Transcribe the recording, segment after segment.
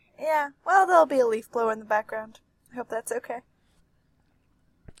Yeah, well, there'll be a leaf blower in the background. I hope that's okay.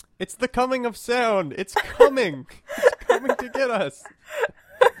 It's the coming of sound. It's coming. It's coming to get us.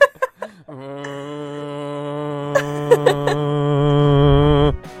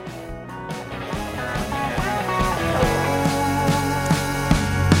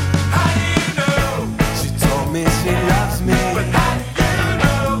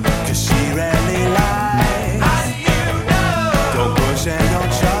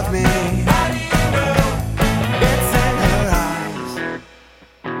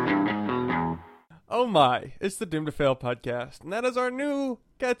 Oh my, it's the Doomed to Fail podcast, and that is our new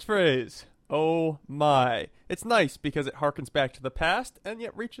catchphrase. Oh my. It's nice because it harkens back to the past and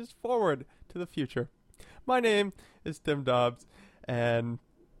yet reaches forward to the future. My name is Tim Dobbs, and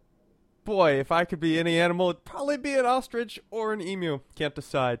boy, if I could be any animal, it'd probably be an ostrich or an emu. Can't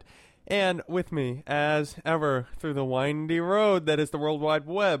decide. And with me, as ever, through the windy road that is the World Wide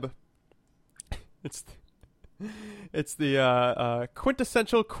Web, it's the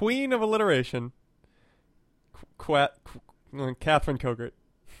quintessential queen of alliteration, Catherine Kogert.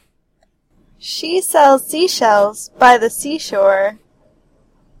 She sells seashells by the seashore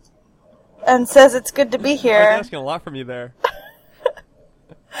and says it's good to be here. I was asking a lot from you there.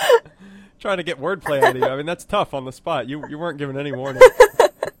 Trying to get wordplay out of you. I mean, that's tough on the spot. You weren't given any warning.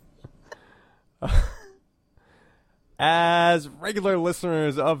 As regular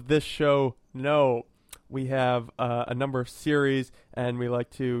listeners of this show know, we have a number of series, and we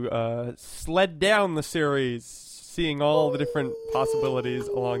like to sled down the series, seeing all the different possibilities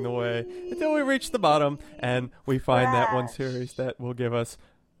along the way until we reach the bottom, and we find that one series that will give us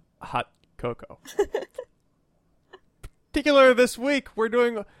hot cocoa. Particular this week, we're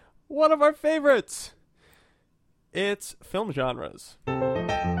doing one of our favorites. It's film genres.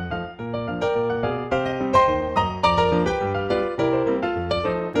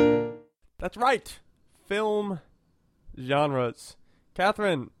 That's right. Film genres.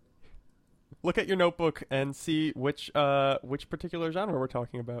 Catherine, look at your notebook and see which particular genre we're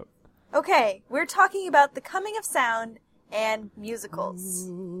talking about. Okay, we're talking about the coming of sound and musicals.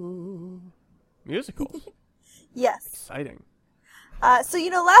 Musicals? Yes. Exciting. So,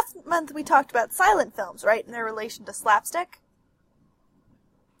 last month we talked about silent films, right, in their relation to slapstick?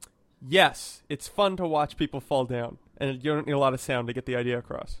 Yes, it's fun to watch people fall down, and you don't need a lot of sound to get the idea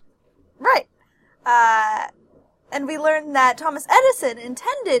across. Right. And we learned that Thomas Edison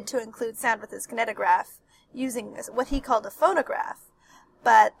intended to include sound with his kinetograph using what he called a phonograph,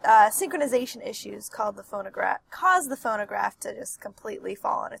 but synchronization issues caused the phonograph to just completely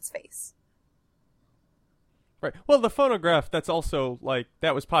fall on its face. Right. Well, the phonograph, that's also,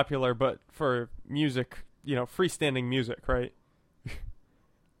 that was popular, but for music, freestanding music, right?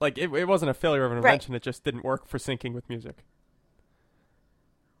 It wasn't a failure of an invention, It just didn't work for syncing with music.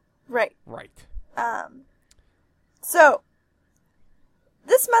 Right. Right. So,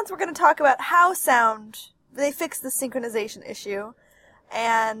 this month we're going to talk about how they fixed the synchronization issue,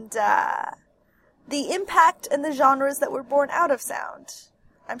 and the impact and the genres that were born out of sound.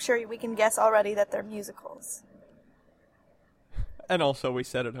 I'm sure we can guess already that they're musicals. And also, we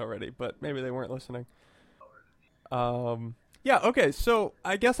said it already, but maybe they weren't listening. Yeah, okay, so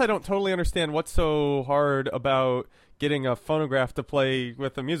I guess I don't totally understand what's so hard about getting a phonograph to play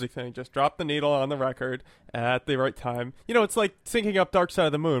with a music thing. Just drop the needle on the record at the right time. It's like syncing up Dark Side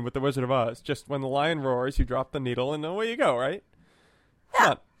of the Moon with The Wizard of Oz. Just when the lion roars, you drop the needle and away you go, right?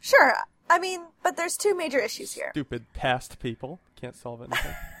 Yeah, sure. I mean, but there's two major issues here. Stupid past people. Can't solve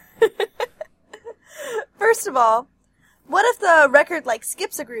anything. First of all, what if the record,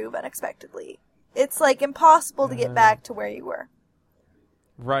 skips a groove unexpectedly? It's, impossible to get back to where you were.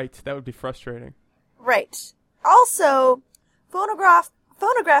 Right. That would be frustrating. Right. Also, phonograph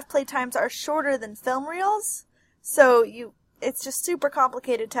play times are shorter than film reels, so it's just super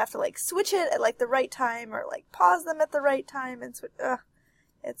complicated to have to, switch it at, the right time, or, pause them at the right time and switch.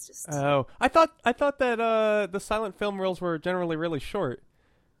 It's just... Oh. I thought that the silent film reels were generally really short.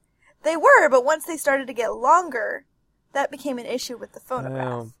 They were, but once they started to get longer, that became an issue with the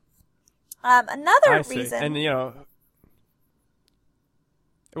phonograph. Another reason... And, it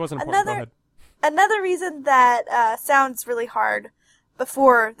wasn't important. Go ahead. Another reason that sounds really hard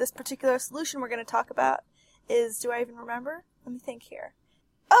before this particular solution we're going to talk about is, do I even remember? Let me think here.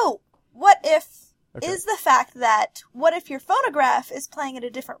 Oh, what if is the fact that what if your phonograph is playing at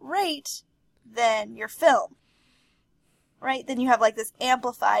a different rate than your film? Right? Then you have this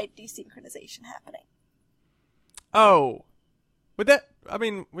amplified desynchronization happening. Oh. Would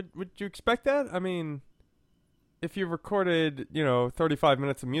you expect that? I mean, if you recorded, 35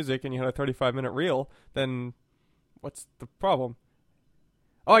 minutes of music and you had a 35-minute reel, then what's the problem?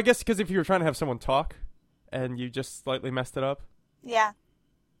 Oh, I guess because if you were trying to have someone talk and you just slightly messed it up. Yeah.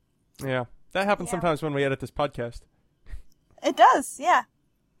 Yeah. That happens Yeah. sometimes when we edit this podcast. It does, yeah.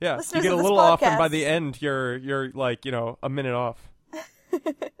 Yeah. Listeners You get a of this little off, and by podcast. the end, you're like, a minute off.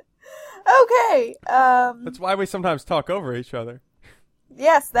 Okay. That's why we sometimes talk over each other.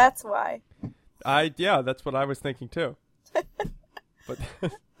 Yes, that's why. Yeah, that's what I was thinking too. But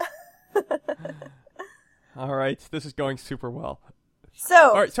all right, this is going super well. So,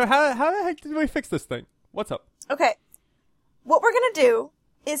 All right, so how the heck did we fix this thing? What's up? okay. What we're going to do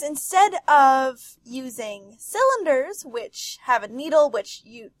is instead of using cylinders, which have a needle which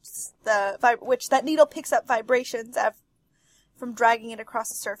which that needle picks up vibrations from dragging it across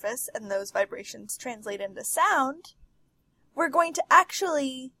the surface, and those vibrations translate into sound, we're going to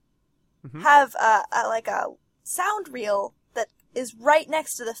actually have a sound reel that is right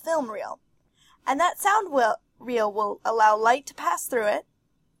next to the film reel. And that sound reel will allow light to pass through it.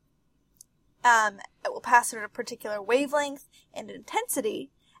 It will pass through a particular wavelength and intensity,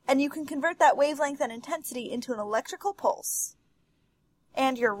 and you can convert that wavelength and intensity into an electrical pulse.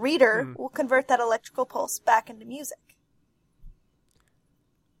 And your reader will convert that electrical pulse back into music.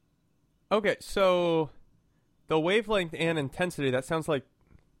 Okay, so the wavelength and intensity, that sounds like...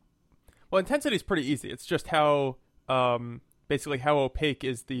 Well, intensity is pretty easy. It's just how, basically how opaque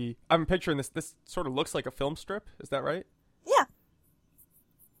is the... I'm picturing this sort of looks like a film strip. Is that right? Yeah.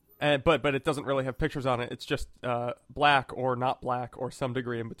 But it doesn't really have pictures on it. It's just black or not black or some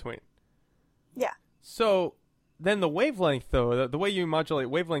degree in between. Yeah. So then the wavelength, though, the way you modulate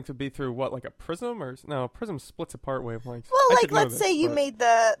wavelength would be through what, like a prism? No, prism splits apart wavelengths. Well, like, let's say you made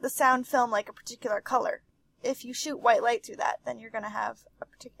the sound film like a particular color. If you shoot white light through that, then you're going to have a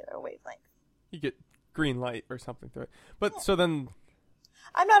particular wavelength. You get green light or something through it. But so then...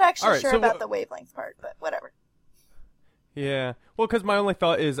 I'm not actually right, sure so about the wavelength part, but whatever. Yeah. Well, because my only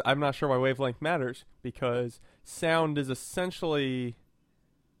thought is I'm not sure why wavelength matters, because sound is essentially...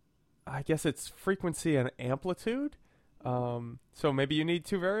 I guess it's frequency and amplitude. So maybe you need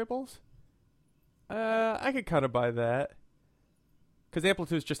two variables? I could kind of buy that. Because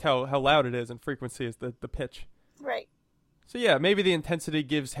amplitude is just how loud it is, and frequency is the pitch. Right. So yeah, maybe the intensity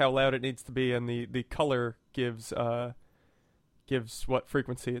gives how loud it needs to be, and the color gives what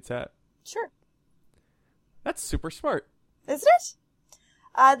frequency it's at. Sure. That's super smart. Isn't it?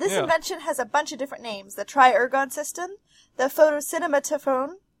 This invention has a bunch of different names. The tri-ergon system, the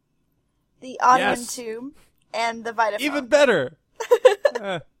photocinematophone, the Audion tube, and the Vitaphone. Even better!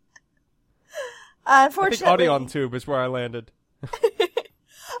 Unfortunately, I think Audion tube is where I landed.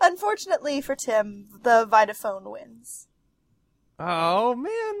 Unfortunately for Tim, the Vitaphone wins. Oh,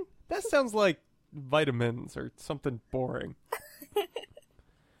 man. That sounds like vitamins or something boring.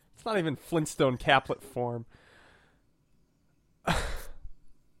 It's not even Flintstone caplet form.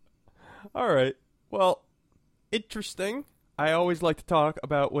 All right. Well, interesting. I always like to talk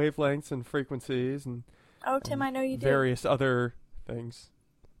about wavelengths and frequencies and Tim, I know you do. Various other things.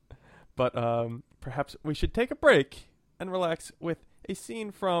 But perhaps we should take a break and relax with a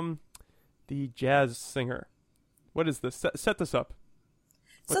scene from The Jazz Singer. What is this? Set this up.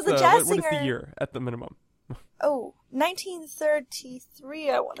 So the Jazz What Singer... is the year at the minimum?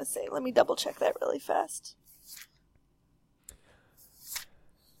 1933, I want to say. Let me double check that really fast.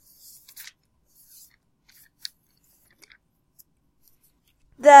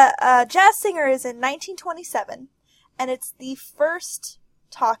 The Jazz Singer is in 1927, and it's the first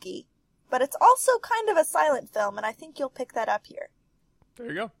talkie, but it's also kind of a silent film, and I think you'll pick that up here. There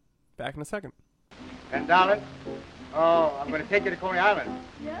you go. Back in a second. $10? Oh, I'm going to take you to Coney Island.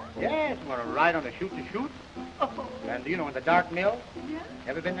 Yeah? Yes, I'm going to ride on the chute-to-chute. Oh. And, on the dark mill? Yeah.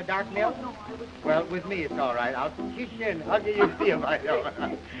 Ever been to the dark mill? Oh, no, I was... Well, with me, it's all right. I'll kiss you and hug you. You'll see if I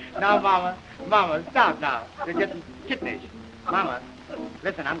don't. Now, Mama, stop now. You're getting kittenish. Mama,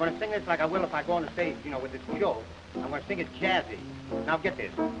 listen, I'm going to sing this like I will if I go on the stage, with this show. I'm going to sing it jazzy. Now, get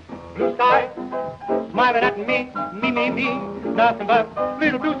this. Blue sky, smiling at me, me. Nothing but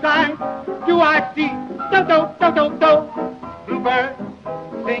little blue sky. Do I see? Do. Bluebird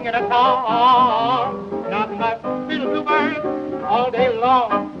singing a song. Nothing but little bluebird all day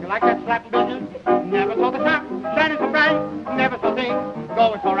long. You like that slapping business? Never saw the sun shining so bright. Never saw things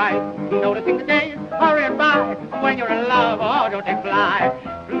going so right. Noticing the days hurrying by. When you're in love, oh, don't they fly?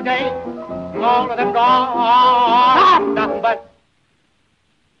 Blue days, all of them gone. Nothing but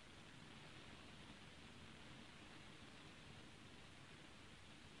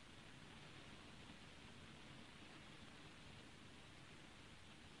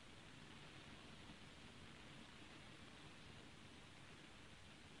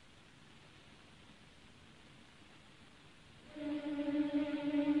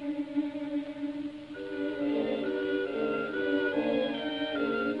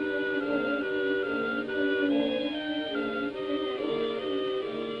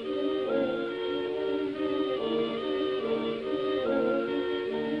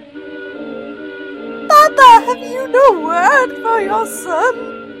Mother, have you no word for your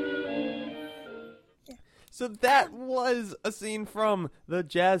son? So that was a scene from The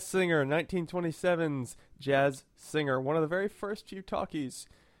Jazz Singer, 1927's Jazz Singer, one of the very first few talkies.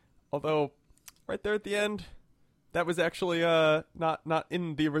 Although, right there at the end, that was actually not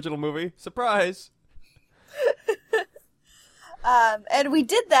in the original movie. Surprise! And we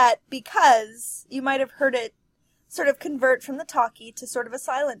did that because you might have heard it sort of convert from the talkie to sort of a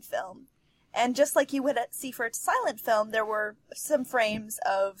silent film. And just like you would see for a silent film, there were some frames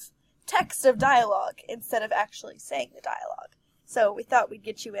of text of dialogue instead of actually saying the dialogue. So we thought we'd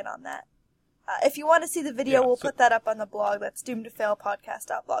get you in on that. If you want to see the video, we'll put that up on the blog. That's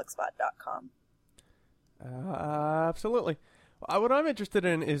doomedtofailpodcast.blogspot.com. Absolutely. What I'm interested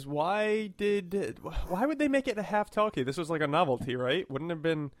in is why would they make it a half talkie? This was like a novelty, right? Wouldn't it have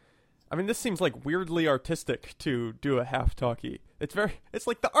been... I mean, this seems like weirdly artistic to do a half talkie. It's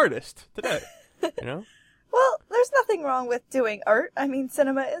like The Artist today, you know? Well, there's nothing wrong with doing art. I mean,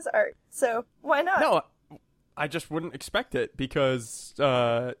 cinema is art, so why not? No, I just wouldn't expect it because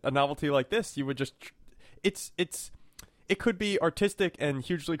a novelty like this, you would just... It could be artistic and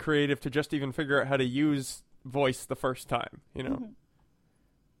hugely creative to just even figure out how to use voice the first time, you know? Mm-hmm.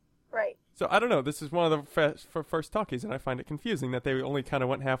 Right. So, I don't know. This is one of the first talkies, and I find it confusing that they only kind of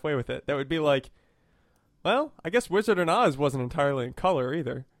went halfway with it. That would be like, well, I guess Wizard and Oz wasn't entirely in color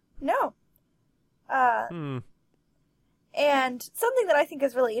either. No. And something that I think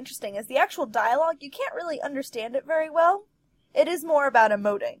is really interesting is the actual dialogue. You can't really understand it very well. It is more about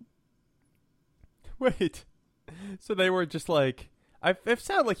emoting. Wait. So they were just like... It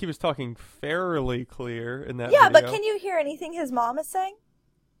sounded like he was talking fairly clear in that video. Yeah, but can you hear anything his mom is saying?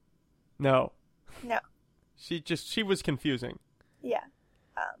 No. No. She was confusing. Yeah.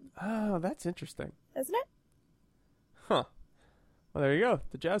 Oh, that's interesting. Isn't it? Huh. Well, there you go.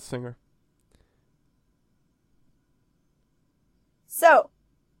 The Jazz Singer. So,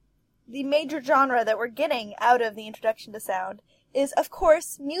 the major genre that we're getting out of the introduction to sound is, of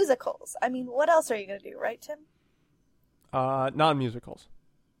course, musicals. I mean, what else are you going to do, right, Tim? Non-musicals.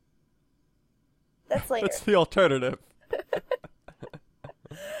 That's later. That's the alternative.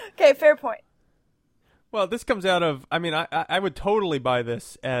 Okay, fair point. Well, this comes out of... I mean, I would totally buy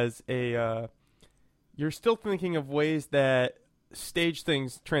this as a... you're still thinking of ways that stage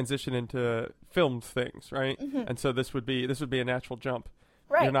things transition into filmed things, right? Mm-hmm. And so this would be a natural jump.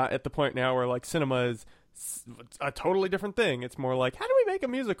 Right. You're not at the point now where, like, cinema is a totally different thing. It's more like, how do we make a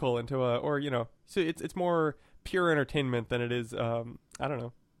musical into a... Or, you know... So it's more... pure entertainment than it is, I don't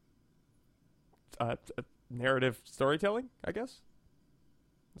know, narrative storytelling, I guess.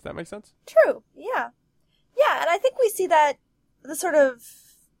 Does that make sense? True, yeah. Yeah, and I think we see that the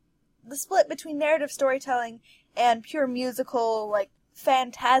split between narrative storytelling and pure musical, like,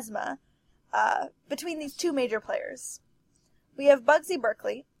 phantasma, between these two major players. We have Bugsy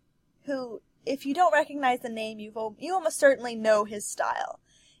Berkeley, who, if you don't recognize the name, you almost certainly know his style.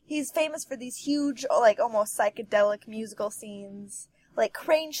 He's famous for these huge, like, almost psychedelic musical scenes, like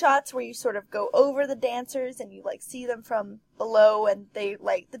crane shots where you sort of go over the dancers and you, like, see them from below, and they,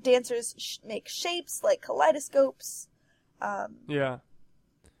 like, the dancers make shapes like kaleidoscopes. Yeah.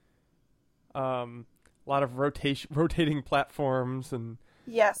 A lot of rotating platforms and...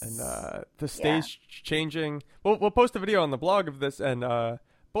 Yes. And the stage changing. We'll post a video on the blog of this, and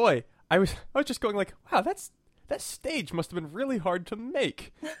boy, I was just going like, wow, that stage must have been really hard to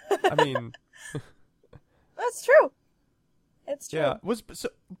make. I mean, that's true. It's true. Yeah. So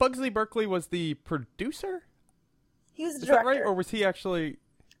Bugsy Berkeley was the producer? He was the director. director. Is that right? Or was he actually...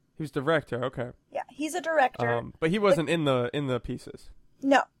 He was director, okay. Yeah, he's a director. But he wasn't in the pieces.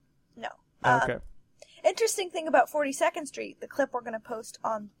 No. Okay. Interesting thing about 42nd Street, the clip we're going to post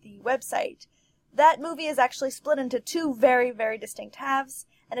on the website, that movie is actually split into two very, very distinct halves,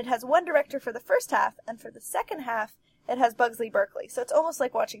 and it has one director for the first half, and for the second half, it has Bugsy Berkeley. So it's almost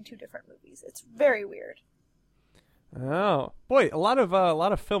like watching two different movies. It's very weird. Oh boy, a lot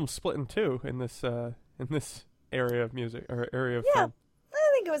of films split in two in this area of music or area of film. I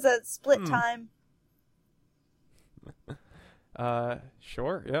think it was a split time.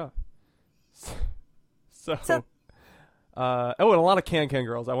 Sure, yeah. So and a lot of Can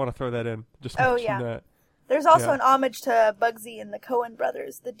Girls. I want to throw that in. Just mention that. There's also an homage to Bugsy and the Coen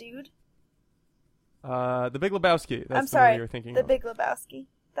brothers, the dude. The Big Lebowski. That's I'm sorry, the you're thinking the of. Big Lebowski.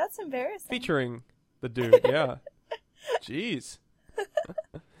 That's embarrassing. Featuring the dude, yeah. Jeez.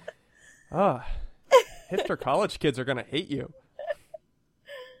 Hipster college kids are gonna hate you.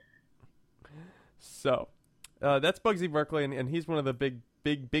 So, that's Bugsy Berkeley, and he's one of the big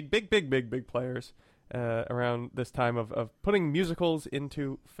players around this time of putting musicals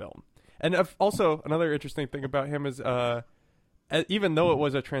into film. And also, another interesting thing about him is, even though it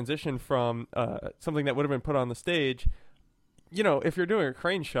was a transition from something that would have been put on the stage, if you're doing a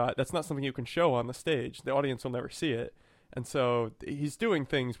crane shot, that's not something you can show on the stage. The audience will never see it. And so he's doing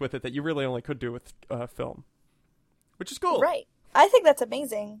things with it that you really only could do with film, which is cool. Right. I think that's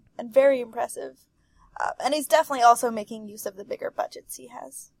amazing and very impressive. And he's definitely also making use of the bigger budgets he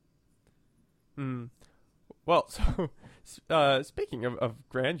has. Well, so speaking of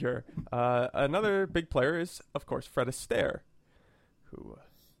grandeur, another big player is, of course, Fred Astaire, who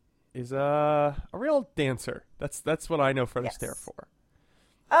is a real dancer. That's what I know Fred Astaire for.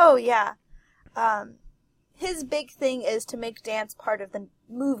 Oh, yeah. His big thing is to make dance part of the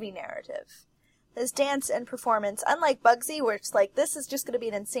movie narrative. His dance and performance, unlike Bugsy, where it's like, this is just going to be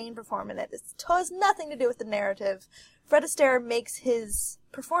an insane performance, it has nothing to do with the narrative, Fred Astaire makes his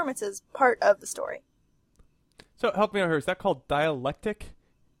performances part of the story. So help me out here. Is that called dialectic?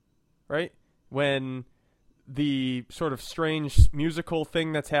 Right? When the sort of strange musical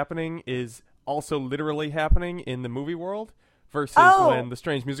thing that's happening is also literally happening in the movie world? Versus when the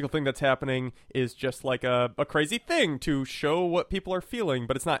strange musical thing that's happening is just like a crazy thing to show what people are feeling,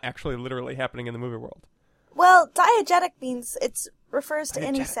 but it's not actually literally happening in the movie world. Well, diegetic means it refers to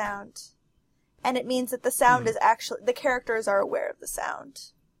any sound. And it means that the sound is actually, the characters are aware of the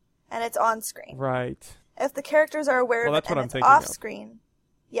sound. And it's on screen. Right. If the characters are aware of it and it's off screen,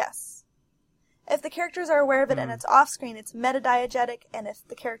 yes. If the characters are aware of it and it's off screen, it's metadiegetic, and if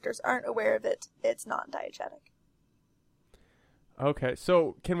the characters aren't aware of it, it's non-diegetic. Okay,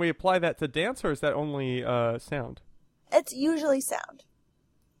 so can we apply that to dance, or is that only sound? It's usually sound.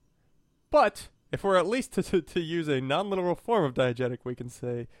 But if we're at least to use a non-literal form of diegetic, we can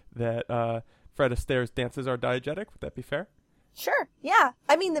say that Fred Astaire's dances are diegetic. Would that be fair? Sure, yeah.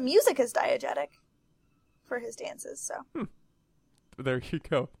 I mean, the music is diegetic for his dances, so. There you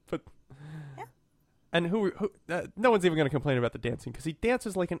go. But yeah. And who no one's even going to complain about the dancing, because he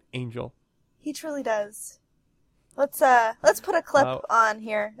dances like an angel. He truly does. Let's put a clip on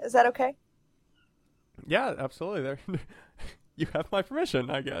here. Is that okay? Yeah, absolutely. There, you have my permission,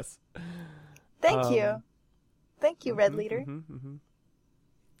 I guess. Thank you. Thank you, Red Leader.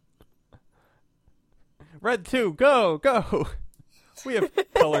 Red 2, go! We have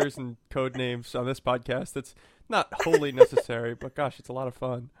colors and code names on this podcast. It's not wholly necessary, but gosh, it's a lot of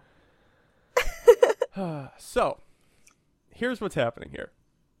fun. So, here's what's happening here.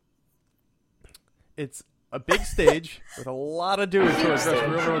 It's a big stage with a lot of dudes who are dressed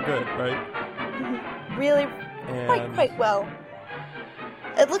real good, right? Really, quite well.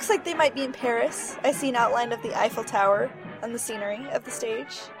 It looks like they might be in Paris. I see an outline of the Eiffel Tower on the scenery of the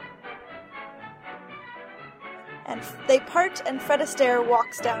stage. And they part, and Fred Astaire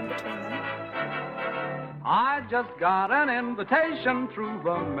walks down between them. I just got an invitation through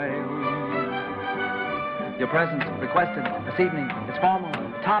the mail. Your presence requested this evening. It's formal.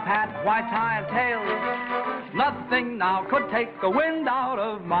 Top hat, white tie, and tails. Nothing now could take the wind out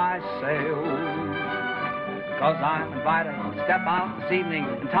of my sails. 'Cause I'm invited to step out this evening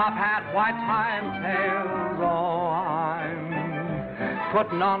in top hat, white tie, and tails. Oh, I'm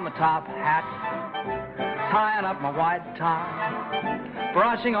putting on my top hat, tying up my white tie,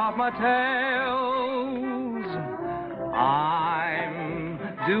 brushing off my tails. I'm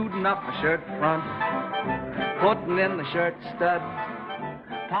duding up my shirt front, putting in the shirt studs,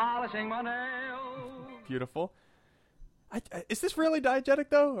 polishing my nails. Beautiful. Is this really diegetic,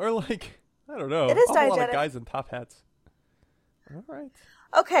 though? Or, like, I don't know. It is diegetic. A lot of guys in top hats. All right.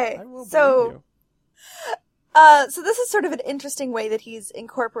 Okay, so this is sort of an interesting way that he's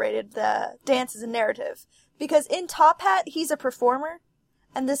incorporated the dance as a narrative. Because in Top Hat, he's a performer,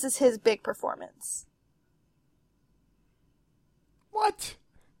 and this is his big performance. What?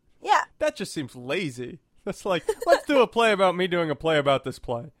 Yeah. That just seems lazy. That's like, let's do a play about me doing a play about this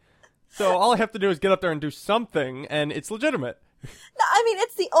play. So all I have to do is get up there and do something, and it's legitimate. No, I mean,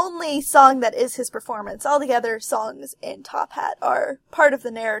 it's the only song that is his performance. All the other songs in Top Hat are part of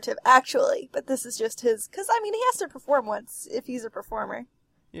the narrative, actually. But this is just his, because, I mean, he has to perform once if he's a performer.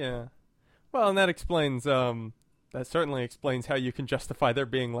 Yeah. Well, and that explains, that certainly explains how you can justify there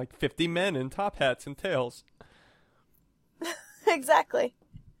being like 50 men in top hats and tails. Exactly.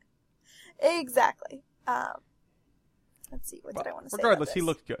 Let's see, what did I want to say? Regardless, he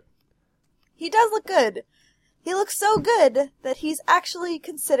looked good. He does look good. He looks so good that he's actually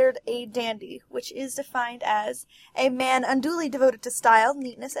considered a dandy, which is defined as a man unduly devoted to style,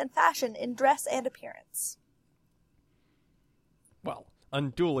 neatness, and fashion in dress and appearance. Well,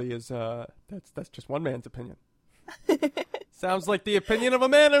 unduly is, that's just one man's opinion. Sounds like the opinion of a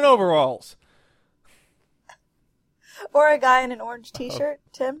man in overalls. Or a guy in an orange t-shirt,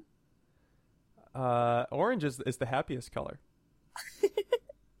 Tim. Orange is the happiest color.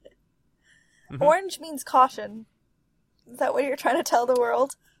 Orange means caution. Is that what you're trying to tell the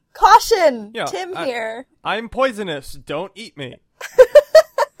world? Caution! Yeah, Tim here. I'm poisonous. Don't eat me.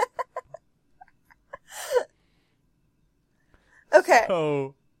 Okay.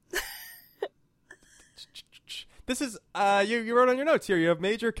 So, this is, you wrote on your notes here, you have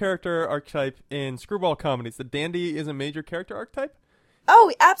major character archetype in screwball comedies. The dandy is a major character archetype?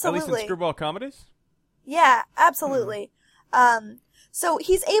 Oh, At absolutely. least in screwball comedies? Yeah, absolutely. So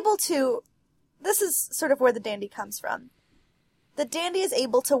he's able to... This is sort of where the dandy comes from. The dandy is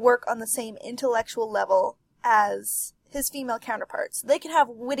able to work on the same intellectual level as his female counterparts. They can have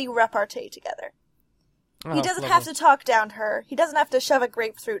witty repartee together. Oh, He doesn't lovely. have to talk down to her. He doesn't have to shove a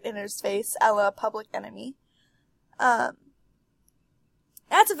grapefruit in his face, a la Public Enemy. That's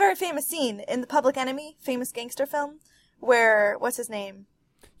a very famous scene in the Public Enemy, famous gangster film, where, what's his name?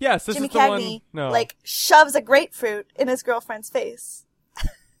 Yes, this Jimmy is the Cagney, one. No. shoves a grapefruit in his girlfriend's face.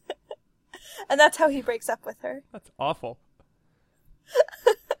 And that's how he breaks up with her. That's awful.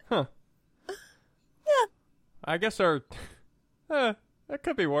 Huh. Yeah. I guess that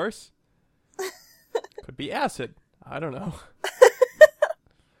could be worse. Could be acid. I don't know.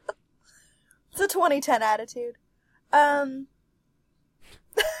 It's a 2010 attitude.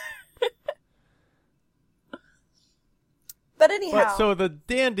 But anyhow. But so the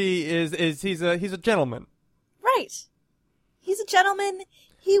dandy is he's a gentleman. Right. He's a gentleman.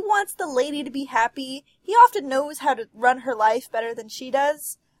 He wants the lady to be happy. He often knows how to run her life better than she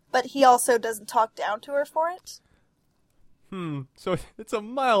does, but he also doesn't talk down to her for it. So it's a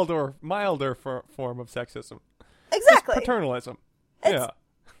milder form of sexism. Exactly. Just paternalism. It's- Yeah.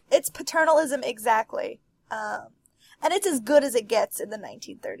 It's paternalism, exactly. And it's as good as it gets in the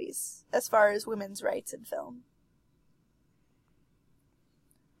 1930s, as far as women's rights in film.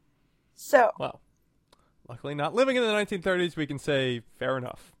 So, Well, luckily not living in the 1930s, we can say fair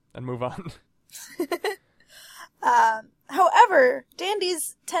enough and move on. however,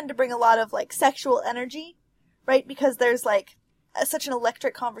 dandies tend to bring a lot of, sexual energy, right? Because there's, such an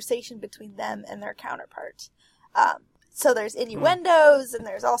electric conversation between them and their counterpart. So there's innuendos, and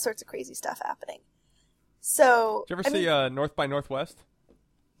there's all sorts of crazy stuff happening. So, Did you ever see North by Northwest?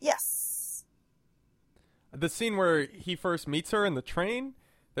 Yes. The scene where he first meets her in the train,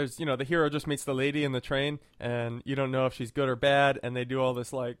 there's, the hero just meets the lady in the train, and you don't know if she's good or bad, and they do all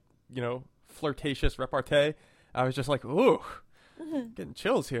this, flirtatious repartee. I was just like, ooh, getting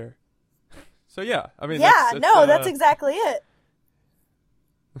chills here. So, yeah, I mean, Yeah, that's exactly it.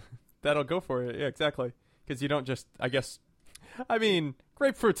 that'll go for it. Yeah, exactly. Because you don't just,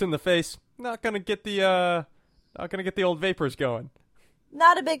 grapefruit's in the face, not gonna get the old vapors going.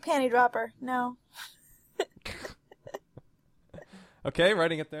 Not a big panty dropper, no. Okay,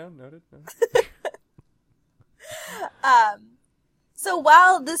 writing it down. Noted. So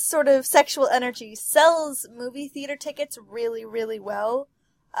while this sort of sexual energy sells movie theater tickets really, really well,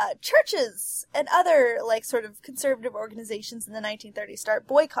 churches and other, sort of conservative organizations in the 1930s start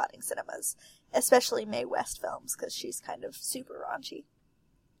boycotting cinemas, especially Mae West films, because she's kind of super raunchy.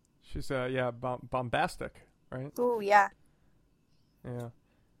 She's, bombastic, right? Ooh, yeah. Yeah.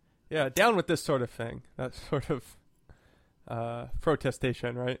 Yeah, down with this sort of thing. That sort of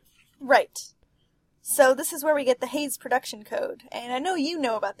protestation, right? Right. So this is where we get the Hays Production Code, and I know you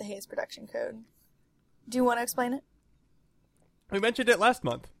know about the Hays Production Code. Do you want to explain it? We mentioned it last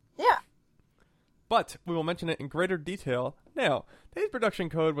month, Yeah. but we will mention it in greater detail now. The Hays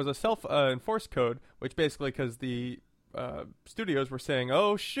Production Code was a self-enforced code, which basically, because the studios were saying,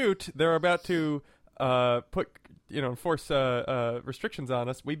 oh, shoot, they're about to enforce restrictions on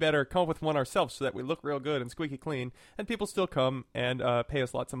us, we better come up with one ourselves so that we look real good and squeaky clean, and people still come and pay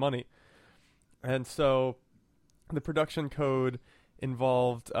us lots of money. And so the production code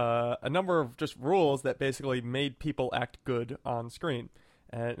involved a number of just rules that basically made people act good on screen.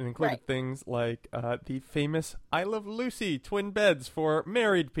 And it included Right. things like the famous I Love Lucy twin beds for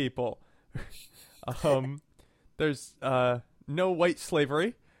married people. There's no white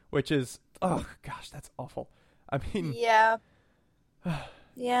slavery, which is, oh gosh, that's awful. I mean, Yeah.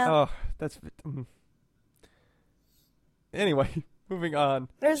 Yeah. oh, that's... Anyway, moving on.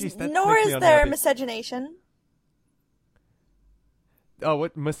 There's Jeez, that nor makes me is there unhappy. miscegenation. Oh,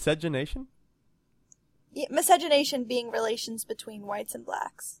 what? Miscegenation? Yeah, miscegenation being relations between whites and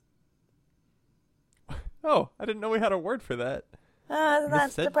blacks. Oh, I didn't know we had a word for that. Isn't that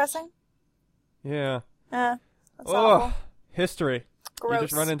Misceg- depressing? Yeah. That's Oh, awful. history. Gross. You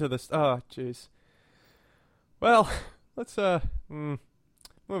just run into this. Oh, jeez. Well, let's,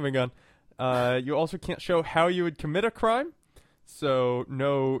 moving on. You also can't show how you would commit a crime. So,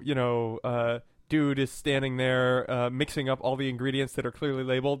 no, dude is standing there mixing up all the ingredients that are clearly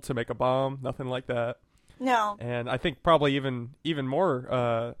labeled to make a bomb. Nothing like that. No. And I think probably even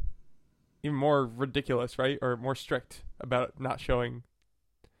more ridiculous, right? Or more strict about not showing.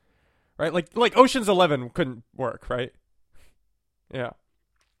 Right? Like Ocean's 11 couldn't work, right? Yeah.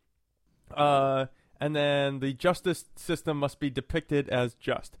 And then the justice system must be depicted as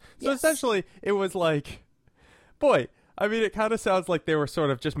just. So Yes. essentially, it was like, boy, I mean, it kind of sounds like they were sort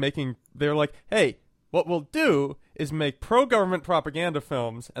of just they were like, hey, what we'll do is make pro-government propaganda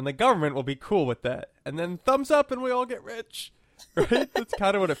films, and the government will be cool with that. And then thumbs up and we all get rich. Right? That's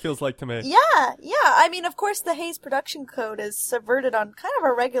kind of what it feels like to me. Yeah. I mean, of course, the Hays Production Code is subverted on kind of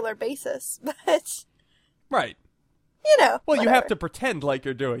a regular basis, but, Right. you know. Well, you whatever. have to pretend like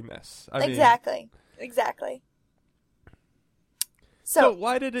you're doing this. I mean, Exactly. So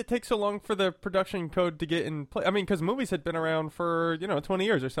why did it take so long for the production code to get in place? I mean, because movies had been around for, 20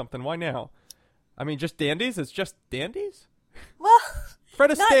 years or something. Why now? I mean, just dandies? It's just dandies? well,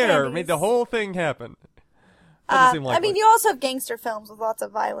 Fred not Astaire dandies. made the whole thing happen. Doesn't seem I mean, you also have gangster films with lots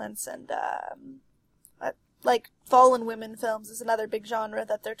of violence, and like fallen women films is another big genre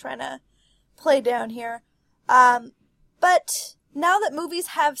that they're trying to play down here. But now that movies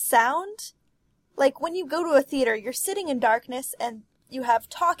have sound, like when you go to a theater, you're sitting in darkness and you have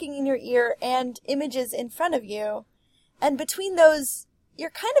talking in your ear and images in front of you, and between those,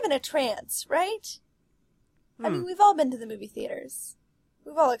 you're kind of in a trance, right? I mean, we've all been to the movie theaters.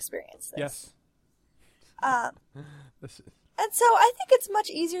 We've all experienced this. Yes. And so I think it's much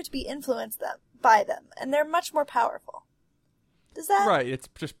easier to be influenced by them, and they're much more powerful. Does that? Right. It's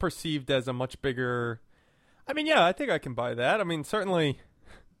just perceived as a much bigger... I mean, yeah, I think I can buy that. I mean, certainly...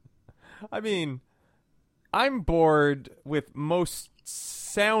 I mean, I'm bored with most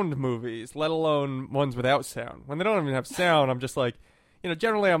sound movies, let alone ones without sound. When they don't even have sound, I'm just like...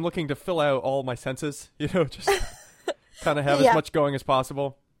 generally I'm looking to fill out all my senses, just kind of have Yeah. as much going as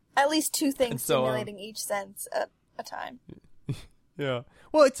possible. At least two things And so, stimulating each sense at a time. Yeah.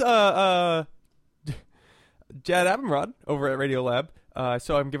 Well, it's Jad Abumrad over at Radiolab. I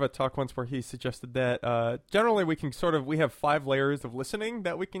saw him give a talk once where he suggested that generally we have 5 layers of listening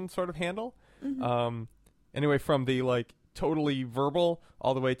that we can sort of handle. Mm-hmm. Anyway, from the like totally verbal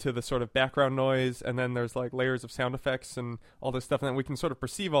all the way to the sort of background noise, and then there's like layers of sound effects and all this stuff, and then we can sort of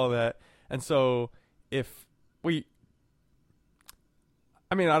perceive all that. And so if we...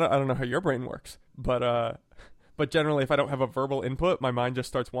 I mean, I don't know how your brain works, but generally, if I don't have a verbal input, my mind just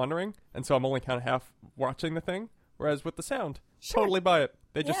starts wandering, and so I'm only kind of half watching the thing. Whereas with the sound, Sure. totally buy it.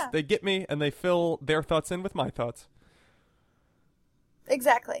 They Yeah. they get me, and they fill their thoughts in with my thoughts.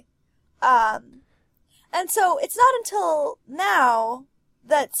 Exactly. And so it's not until now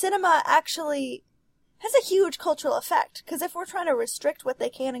that cinema actually has a huge cultural effect. Because if we're trying to restrict what they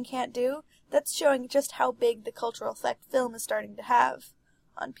can and can't do, that's showing just how big the cultural effect film is starting to have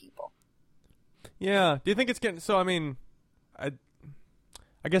on people. Yeah. Do you think it's getting... So, I mean, I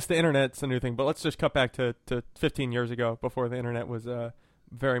guess the internet's a new thing, but let's just cut back to 15 years ago, before the internet was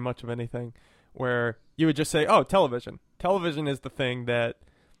very much of anything, where you would just say, oh, television. Television is the thing that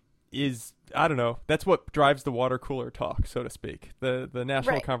is, I don't know, that's what drives the water cooler talk, so to speak. The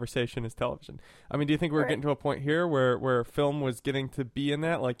national Right. conversation is television. I mean, do you think we're Right. getting to a point here where film was getting to be in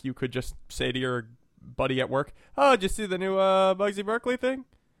that? Like, you could just say to your buddy at work, oh, did you see the new Bugsy Berkeley thing?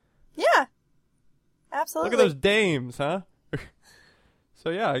 Yeah. Absolutely. Look at those dames, huh? So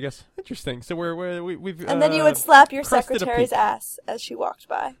yeah, I guess interesting. So we've And then you would slap your crested a secretary's peak. ass as she walked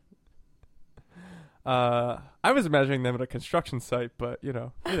by. I was imagining them at a construction site, but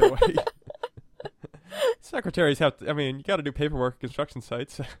either way, secretaries have to. I mean, you got to do paperwork at construction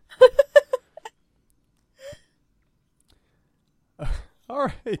sites. All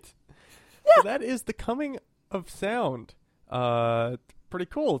right. Yeah. So that is the coming of sound. Pretty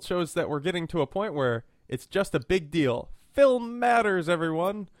cool. It shows that we're getting to a point where it's just a big deal. Film matters,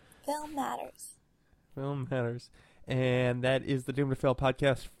 everyone. Film matters. Film matters. And that is the Doom to Fail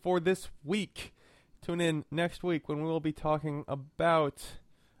podcast for this week. Tune in next week when we will be talking about...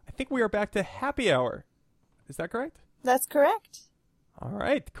 I think we are back to Happy Hour. Is that correct? That's correct. All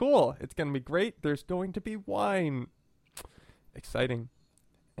right, cool. It's going to be great. There's going to be wine. Exciting.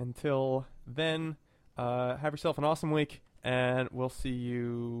 Until then, have yourself an awesome week, and we'll see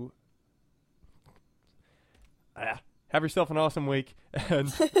you... Have yourself an awesome week,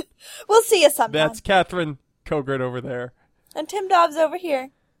 and We'll see you sometime. that's Catherine Kogrid over there. And Tim Dobbs over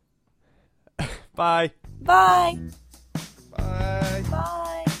here. Bye. Bye. Bye.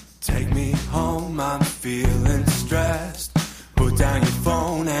 Bye. Take me home, I'm feeling stressed. Put down your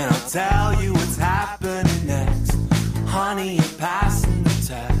phone and I'll tell you what's happening next. Honey, you're passing the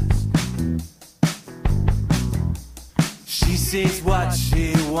test. sees what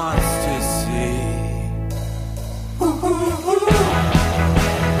she wants to see. Ooh, ooh, ooh.